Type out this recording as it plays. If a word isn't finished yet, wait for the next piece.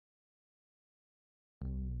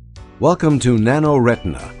Welcome to Nano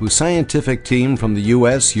Retina, whose scientific team from the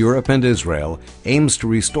US, Europe, and Israel aims to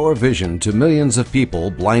restore vision to millions of people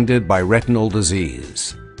blinded by retinal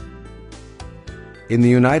disease. In the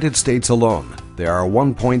United States alone, there are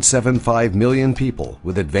 1.75 million people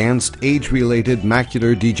with advanced age-related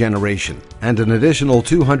macular degeneration, and an additional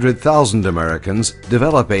 200,000 Americans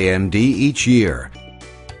develop AMD each year.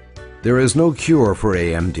 There is no cure for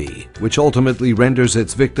AMD, which ultimately renders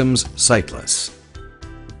its victims sightless.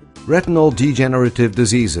 Retinal degenerative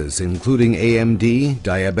diseases, including AMD,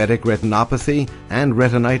 diabetic retinopathy, and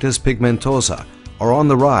retinitis pigmentosa, are on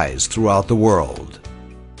the rise throughout the world.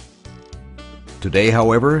 Today,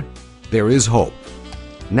 however, there is hope.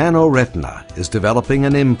 Nano Retina is developing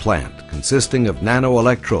an implant consisting of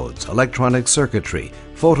nanoelectrodes, electronic circuitry,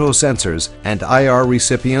 photosensors, and IR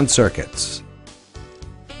recipient circuits.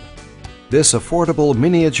 This affordable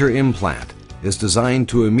miniature implant is designed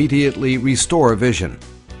to immediately restore vision.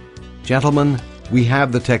 Gentlemen, we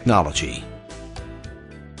have the technology.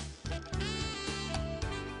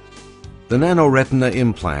 The Nano Retina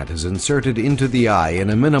implant is inserted into the eye in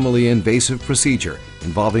a minimally invasive procedure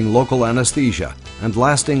involving local anesthesia and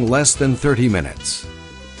lasting less than 30 minutes.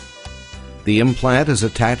 The implant is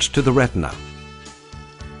attached to the retina,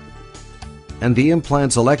 and the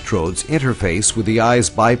implant's electrodes interface with the eye's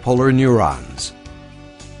bipolar neurons.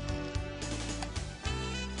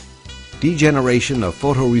 Degeneration of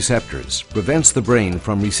photoreceptors prevents the brain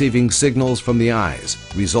from receiving signals from the eyes,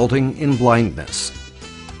 resulting in blindness.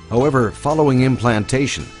 However, following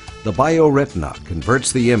implantation, the bioretina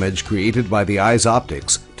converts the image created by the eye's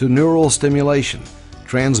optics to neural stimulation,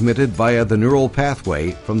 transmitted via the neural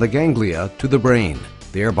pathway from the ganglia to the brain,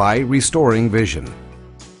 thereby restoring vision.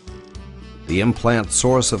 The implant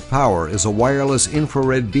source of power is a wireless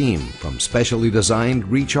infrared beam from specially designed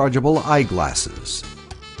rechargeable eyeglasses.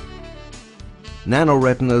 Nano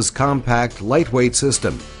Retina's compact, lightweight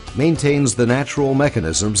system maintains the natural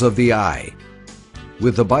mechanisms of the eye.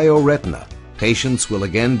 With the bioretina, patients will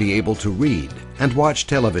again be able to read and watch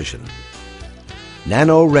television.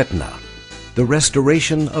 Nano Retina, the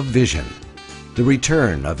restoration of vision, the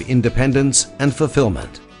return of independence and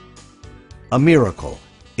fulfillment. A miracle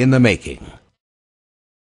in the making.